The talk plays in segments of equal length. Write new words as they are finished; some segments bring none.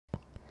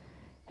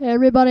Hey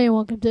everybody, and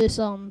welcome to this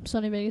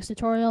Sony Vegas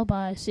tutorial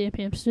by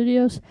CAPM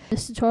Studios.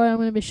 This tutorial I'm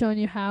going to be showing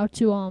you how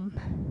to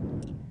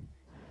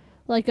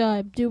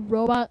do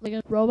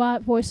a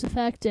robot voice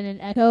effect and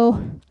an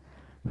echo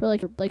for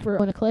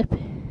in a clip.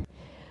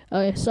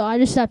 Okay, so I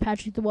just have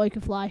Patrick the Boy Can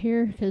Fly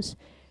here because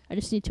I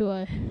just need to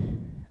I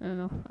don't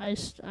know, I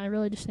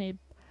really just need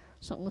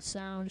something with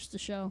sound just to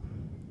show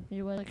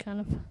you what it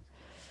kind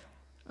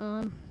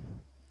of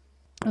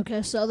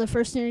okay, so the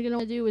first thing you're going to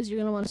want to do is you're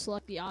going to want to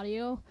select the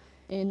audio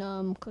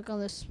and click on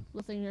this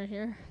little thing right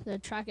here, the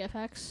track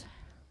FX,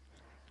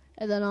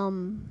 and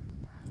then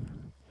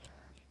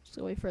just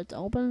wait for it to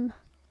open.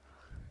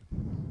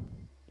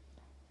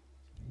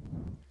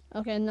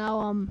 Okay,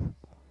 now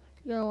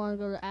you're gonna want to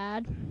go to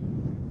add,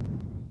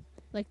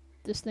 like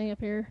this thing up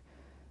here,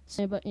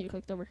 same button you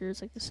clicked over here.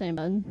 It's like the same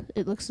button.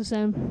 It looks the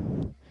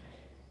same.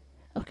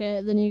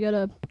 Okay, then you go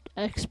to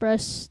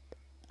express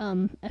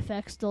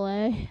FX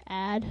delay,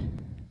 add.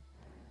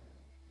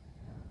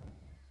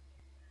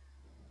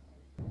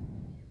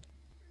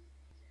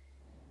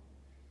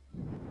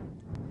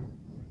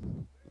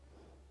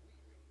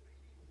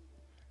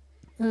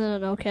 And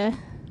then okay.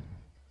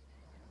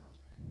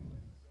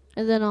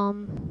 And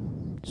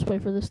then just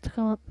wait for this to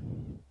come up.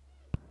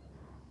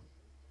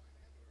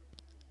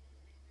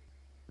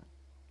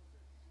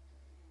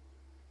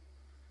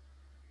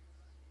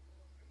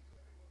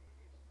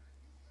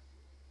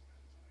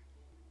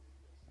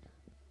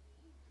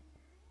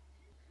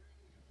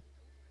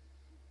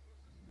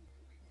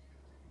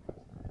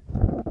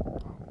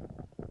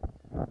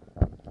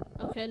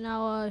 Okay,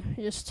 now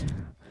you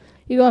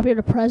go up here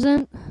to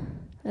present,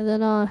 and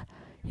then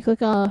you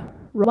click on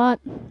robot.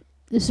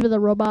 This is for the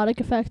robotic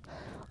effect.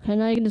 Okay,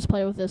 now you can just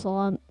play with this a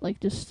lot. I'm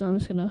just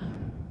gonna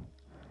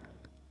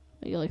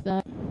make it like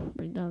that.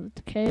 Bring down the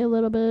decay a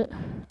little bit.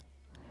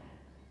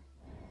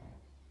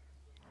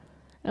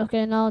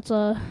 Okay, now let's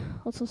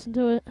listen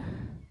to it.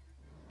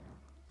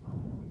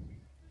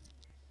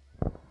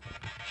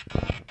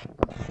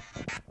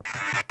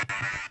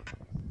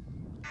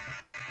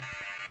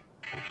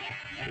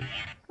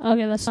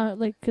 Okay, that's not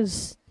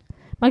because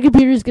my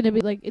computer's gonna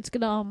be it's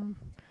gonna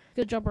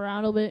jump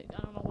around a little bit.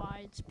 I don't know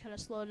why, it's kind of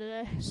slow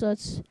today. So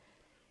this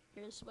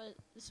is what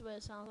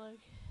it sounds like.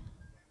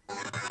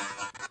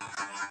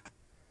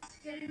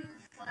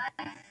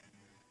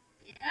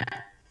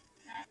 Yeah,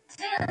 that's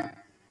him.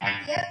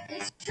 Yep,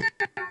 it's true.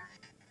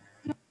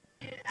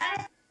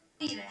 I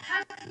believe it.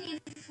 How can he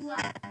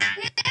fly?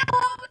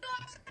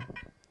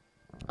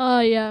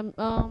 Yeah,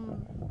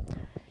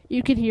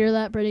 you can hear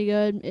that pretty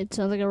good. It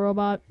sounds like a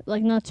robot,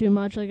 not too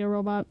much like a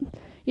robot.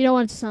 You don't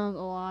want it to sound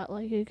a lot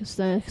like it because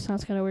then it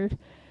sounds kind of weird.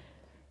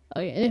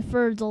 Okay, and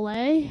for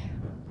delay,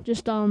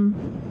 just go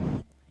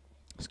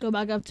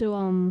back up to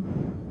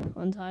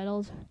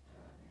Untitled.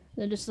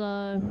 Then just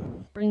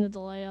bring the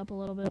delay up a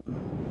little bit.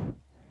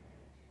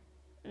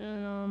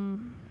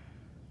 And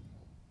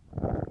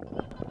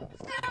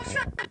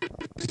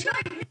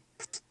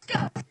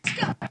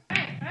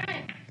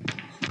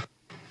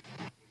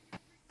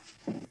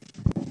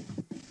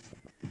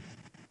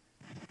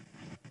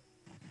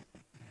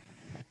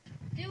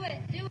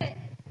Do it.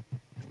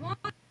 Come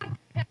on,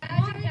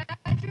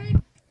 Patrick.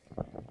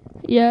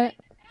 yeah,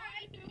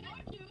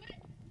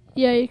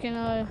 you can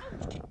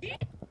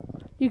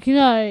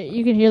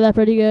hear that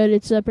pretty good.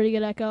 It's a pretty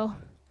good echo.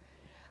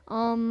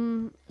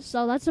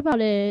 So that's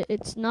about it.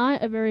 It's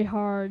not a very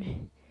hard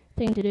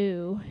thing to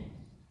do.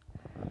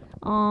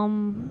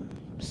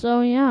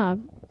 So yeah,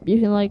 you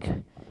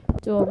can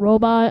do a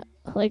robot.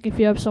 If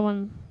you have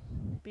someone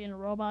being a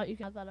robot, you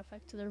can add that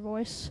effect to their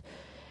voice.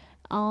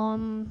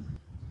 You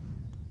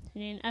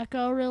need an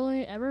echo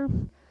really ever.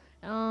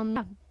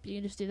 Yeah, you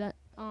can just do that.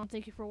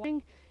 Thank you for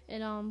watching,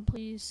 and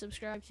please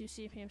subscribe to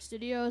CAPM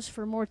Studios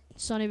for more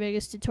Sony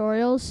Vegas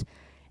tutorials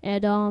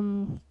and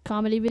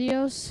comedy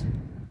videos.